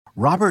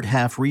Robert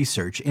Half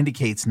research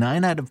indicates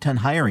 9 out of 10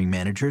 hiring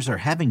managers are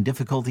having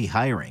difficulty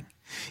hiring.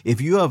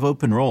 If you have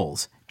open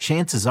roles,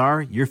 chances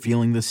are you're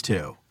feeling this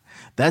too.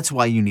 That's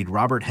why you need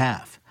Robert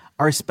Half.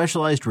 Our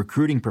specialized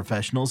recruiting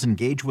professionals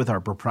engage with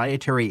our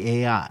proprietary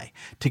AI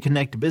to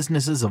connect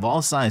businesses of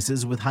all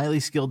sizes with highly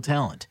skilled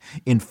talent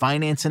in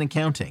finance and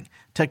accounting,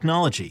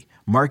 technology,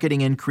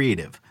 marketing and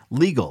creative,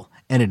 legal,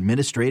 and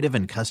administrative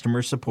and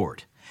customer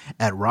support.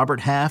 At Robert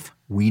Half,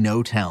 we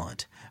know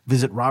talent.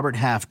 Visit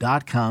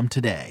roberthalf.com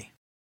today.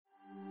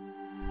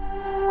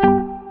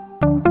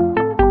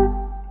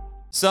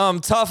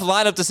 Some tough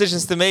lineup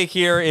decisions to make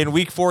here in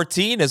Week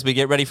 14 as we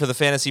get ready for the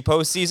fantasy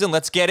postseason.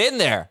 Let's get in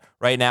there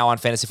right now on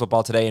Fantasy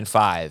Football Today in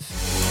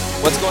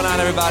 5. What's going on,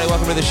 everybody?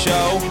 Welcome to the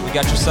show. We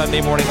got your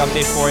Sunday morning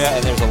update for you,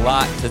 and there's a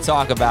lot to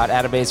talk about.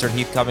 Adam Baser and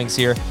Heath Cummings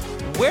here.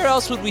 Where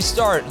else would we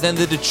start than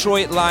the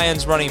Detroit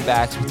Lions running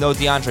backs with no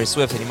DeAndre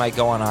Swift, and he might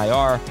go on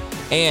IR,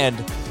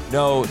 and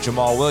no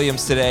Jamal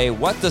Williams today?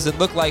 What does it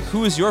look like?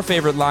 Who is your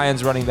favorite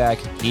Lions running back,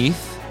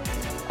 Heath?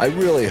 I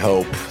really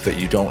hope that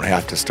you don't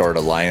have to start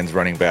a Lions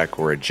running back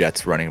or a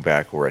Jets running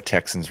back or a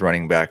Texans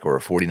running back or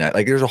a 49.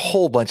 Like, there's a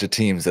whole bunch of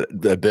teams,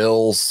 the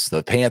Bills,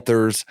 the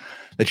Panthers,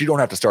 that you don't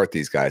have to start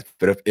these guys.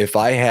 But if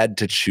I had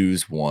to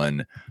choose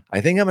one, I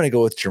think I'm going to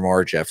go with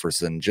Jermar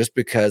Jefferson, just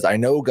because I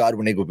know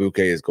Godwin Igwebuike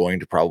is going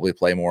to probably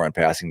play more on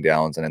passing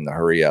downs and in the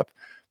hurry up.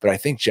 But I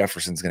think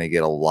Jefferson's going to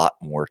get a lot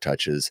more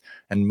touches.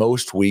 And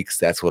most weeks,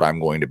 that's what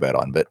I'm going to bet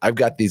on. But I've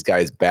got these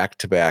guys back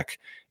to back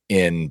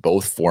in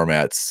both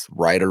formats,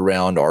 right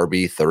around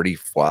RB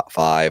 35,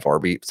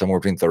 RB somewhere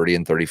between 30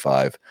 and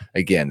 35.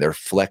 Again, they're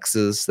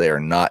flexes. They are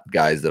not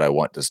guys that I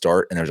want to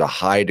start, and there's a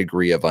high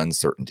degree of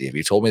uncertainty. If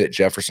you told me that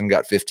Jefferson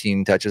got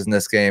 15 touches in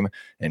this game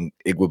and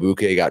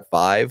Igwebuike got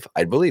 5,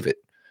 I'd believe it.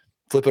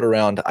 Flip it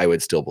around, I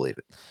would still believe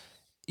it.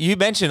 You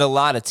mentioned a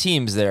lot of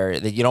teams there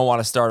that you don't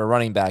want to start a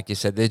running back. You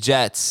said the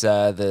Jets,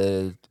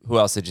 who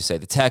else did you say?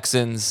 The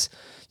Texans.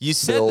 You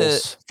said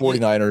Bills,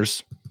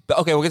 49ers.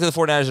 Okay, we'll get to the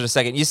 49ers in a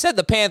second. You said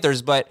the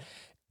Panthers, but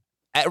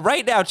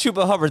right now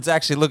Chuba Hubbard's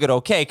actually looking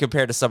okay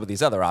compared to some of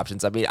these other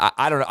options. I mean,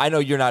 I don't know. I know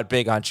you're not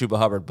big on Chuba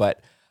Hubbard,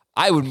 but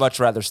I would much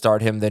rather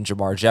start him than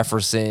Jermar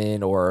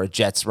Jefferson or a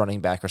Jets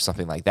running back or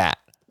something like that.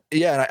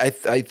 Yeah, and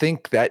I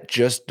think that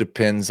just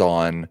depends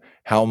on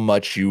how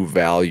much you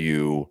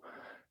value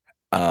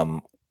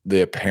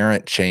the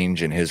apparent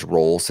change in his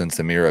role since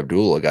Amir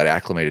Abdullah got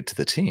acclimated to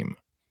the team.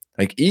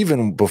 Like,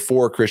 even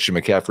before Christian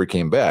McCaffrey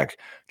came back,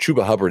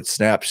 Chuba Hubbard's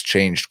snaps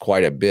changed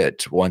quite a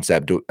bit once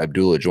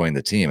Abdullah joined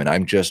the team. And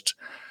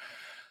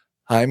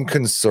I'm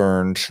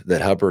concerned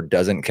that Hubbard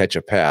doesn't catch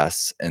a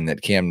pass and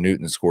that Cam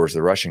Newton scores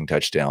the rushing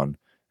touchdown.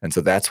 And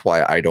so that's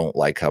why I don't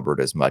like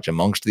Hubbard as much.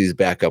 Amongst these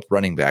backup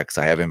running backs,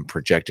 I have him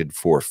projected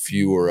for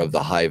fewer of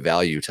the high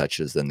value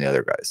touches than the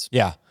other guys.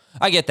 Yeah,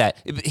 I get that.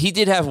 He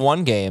did have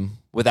one game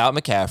without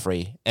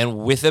McCaffrey and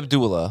with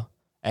Abdullah,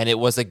 and it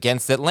was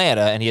against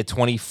Atlanta, and he had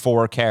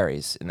 24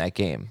 carries in that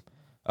game.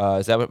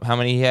 Is that how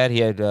many he had? He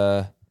had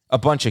a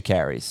bunch of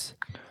carries.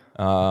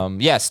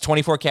 Yes,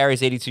 24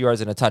 carries, 82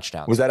 yards, and a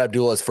touchdown. Was that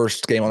Abdullah's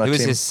first game on that team? It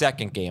was his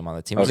second game on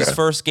the team. It was his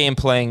first game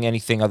playing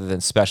anything other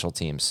than special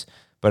teams,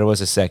 but it was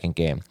his second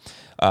game.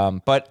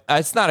 But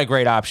it's not a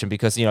great option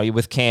because, you know,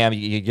 with Cam,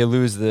 you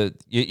lose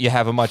you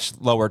have a much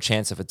lower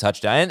chance of a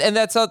touchdown. And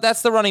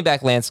that's the running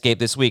back landscape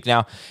this week.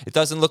 Now, it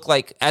doesn't look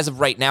like, as of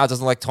right now, it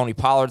doesn't look like Tony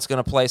Pollard's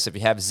going to play. So if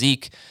you have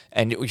Zeke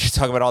and you're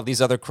talking about all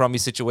these other crummy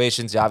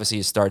situations, obviously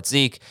you start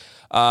Zeke.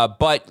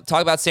 But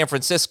talk about San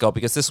Francisco,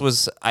 because this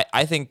was,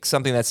 I think,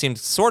 something that seemed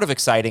sort of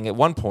exciting at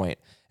one point.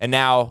 And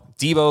now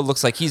Debo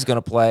looks like he's going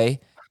to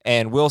play,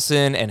 and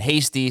Wilson and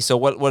Hasty. So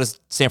what does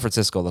San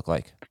Francisco look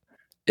like?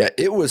 Yeah,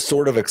 it was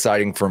sort of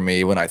exciting for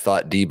me when I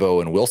thought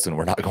Debo and Wilson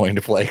were not going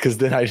to play, because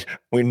then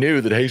we knew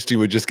that Hasty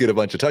would just get a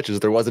bunch of touches.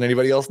 There wasn't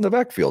anybody else in the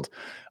backfield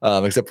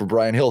except for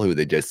Brian Hill, who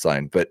they just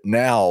signed. But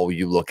now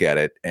you look at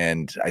it,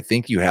 and I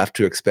think you have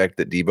to expect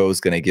that Debo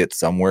is going to get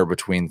somewhere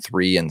between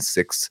 3 and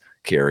 6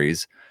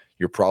 carries.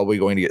 You're probably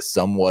going to get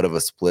somewhat of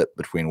a split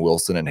between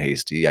Wilson and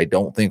Hasty. I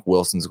don't think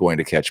Wilson's going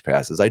to catch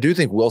passes. I do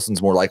think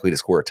Wilson's more likely to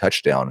score a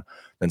touchdown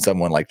than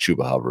someone like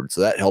Chuba Hubbard,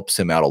 so that helps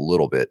him out a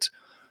little bit.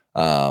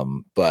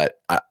 But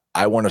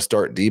I want to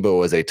start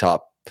Debo as a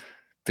top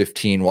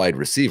 15 wide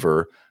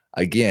receiver.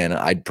 Again,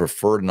 I'd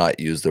prefer to not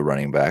use the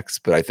running backs,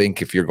 but I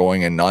think if you're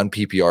going in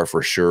non-PPR,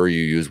 for sure,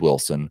 you use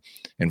Wilson.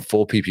 In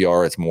full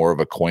PPR, it's more of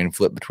a coin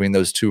flip between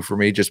those two for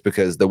me, just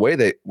because the way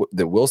that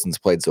Wilson's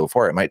played so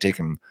far, it might take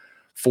him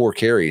 4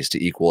 carries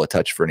to equal a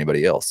touch for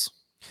anybody else.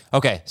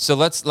 Okay, so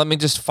let me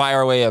just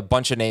fire away a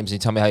bunch of names and you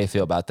tell me how you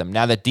feel about them.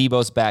 Now that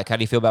Debo's back, how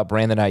do you feel about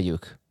Brandon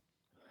Ayuk?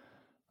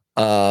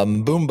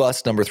 Boom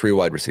bust, number 3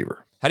 wide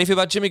receiver. How do you feel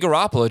about Jimmy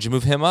Garoppolo? Did you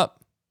move him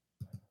up?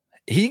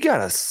 He got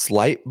a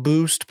slight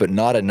boost, but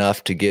not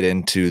enough to get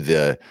into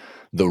the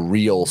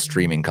real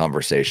streaming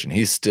conversation.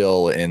 He's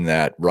still in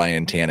that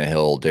Ryan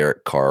Tannehill,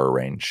 Derek Carr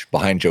range,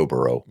 behind Joe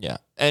Burrow. Yeah,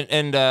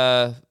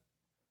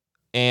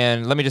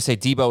 and let me just say,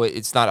 Debo,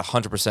 it's not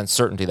 100%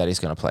 certainty that he's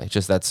going to play.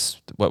 Just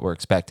that's what we're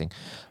expecting.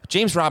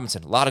 James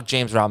Robinson, a lot of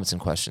James Robinson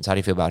questions. How do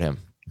you feel about him?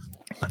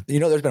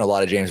 There's been a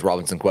lot of James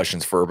Robinson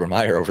questions for Urban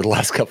Meyer over the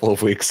last couple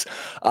of weeks.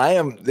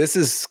 This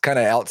is kind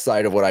of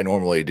outside of what I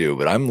normally do,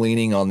 but I'm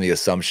leaning on the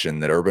assumption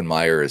that Urban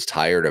Meyer is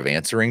tired of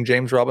answering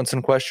James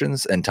Robinson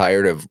questions and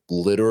tired of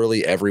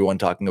literally everyone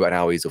talking about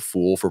how he's a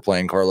fool for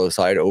playing Carlos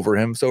Hyde over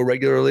him so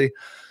regularly.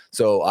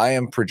 So I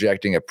am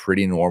projecting a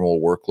pretty normal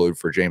workload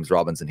for James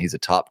Robinson. He's a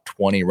top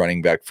 20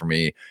 running back for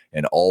me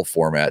in all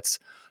formats.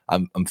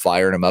 I'm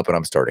firing him up and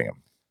I'm starting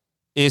him.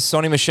 Is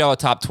Sony Michel a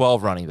top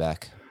 12 running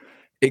back?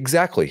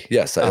 Exactly.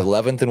 Yes.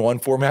 11th in one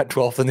format,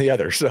 12th in the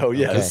other. So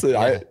yes,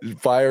 okay. I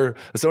fire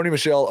Sony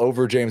Michel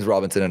over James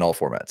Robinson in all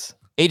formats.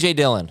 AJ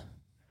Dillon.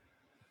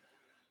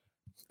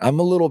 I'm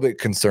a little bit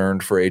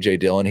concerned for AJ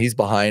Dillon. He's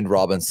behind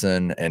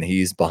Robinson and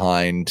he's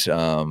behind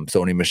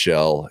Sony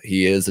Michel.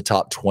 He is a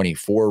top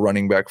 24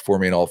 running back for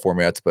me in all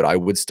formats, but I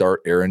would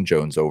start Aaron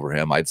Jones over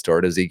him. I'd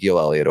start Ezekiel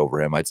Elliott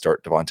over him. I'd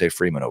start Devontae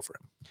Freeman over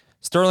him.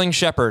 Sterling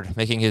Shepard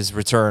making his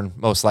return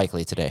most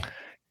likely today.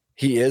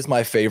 He is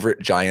my favorite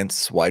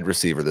Giants wide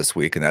receiver this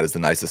week, and that is the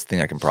nicest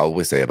thing I can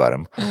probably say about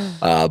him.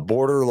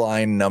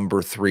 Borderline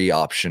number 3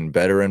 option,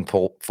 better in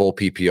full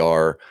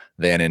PPR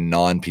than in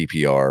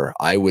non-PPR.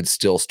 I would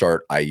still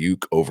start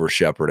Ayuk over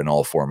Shepard in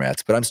all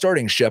formats, but I'm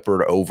starting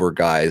Shepard over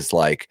guys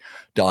like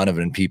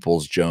Donovan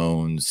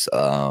Peoples-Jones,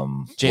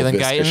 Jalen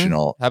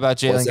Guyton. How about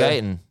Jalen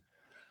Guyton?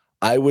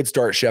 I would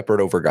start Shepard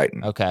over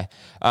Guyton. Okay.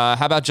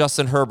 How about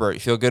Justin Herbert? You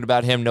feel good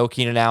about him? No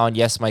Keenan Allen.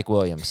 Yes, Mike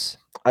Williams.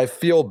 I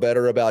feel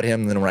better about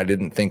him than when I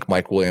didn't think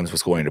Mike Williams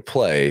was going to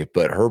play,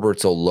 but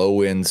Herbert's a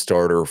low-end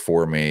starter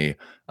for me.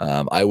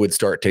 I would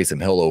start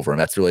Taysom Hill over him.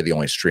 That's really the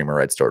only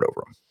streamer I'd start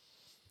over him.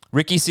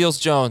 Ricky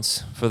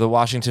Seals-Jones for the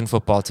Washington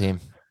football team.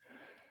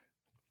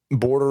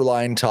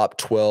 Borderline top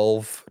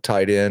 12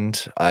 tight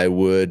end. I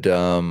would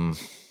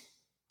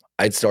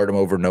I'd start him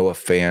over Noah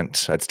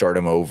Fant. I'd start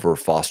him over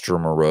Foster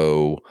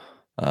Moreau.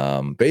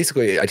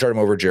 Basically, I'd start him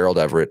over Gerald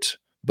Everett,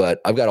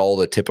 but I've got all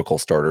the typical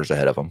starters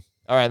ahead of him.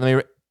 All right, let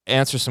me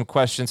answer some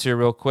questions here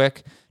real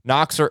quick.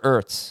 Knox or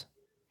Ertz?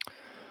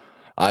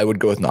 I would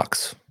go with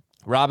Knox.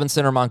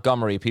 Robinson or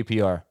Montgomery,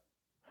 PPR?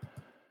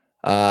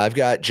 I've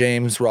got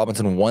James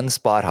Robinson one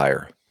spot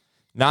higher.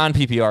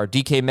 Non-PPR,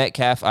 DK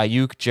Metcalf,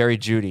 Ayuk, Jerry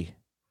Jeudy.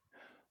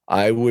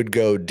 I would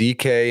go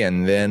DK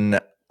and then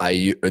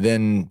Ayuk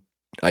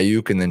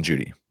and then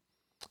Jeudy.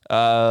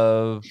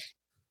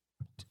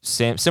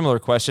 Similar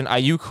question.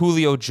 Ayuk,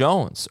 Julio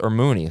Jones or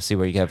Mooney? See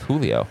where you have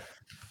Julio.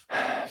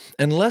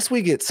 Unless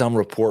we get some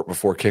report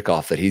before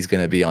kickoff that he's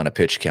going to be on a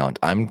pitch count,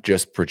 I'm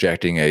just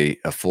projecting a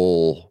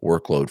full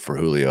workload for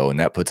Julio, and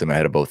that puts him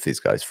ahead of both these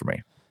guys for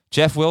me.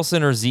 Jeff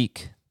Wilson or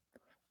Zeke?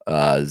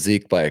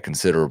 Zeke by a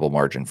considerable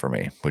margin for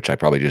me, which I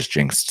probably just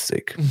jinxed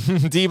Zeke.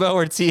 Debo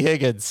or T.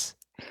 Higgins?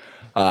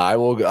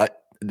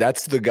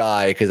 That's the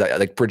guy, because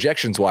like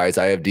projections wise,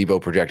 I have Debo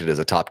projected as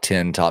a top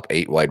 10, top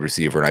 8 wide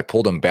receiver, and I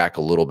pulled him back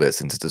a little bit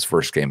since it's his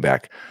first game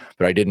back,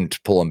 but I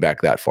didn't pull him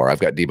back that far.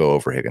 I've got Debo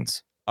over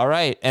Higgins. All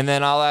right, and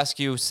then I'll ask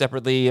you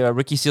separately,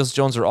 Ricky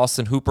Seals-Jones or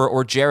Austin Hooper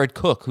or Jared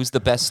Cook? Who's the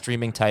best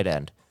streaming tight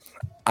end?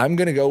 I'm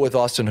going to go with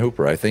Austin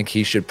Hooper. I think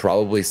he should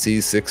probably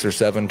see 6 or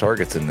 7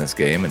 targets in this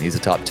game, and he's a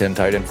top 10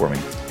 tight end for me.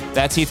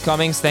 That's Heath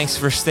Cummings. Thanks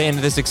for staying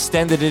to this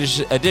extended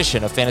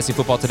edition of Fantasy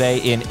Football Today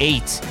in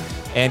 8.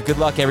 And good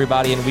luck,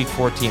 everybody, in Week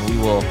 14. We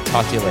will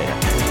talk to you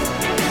later.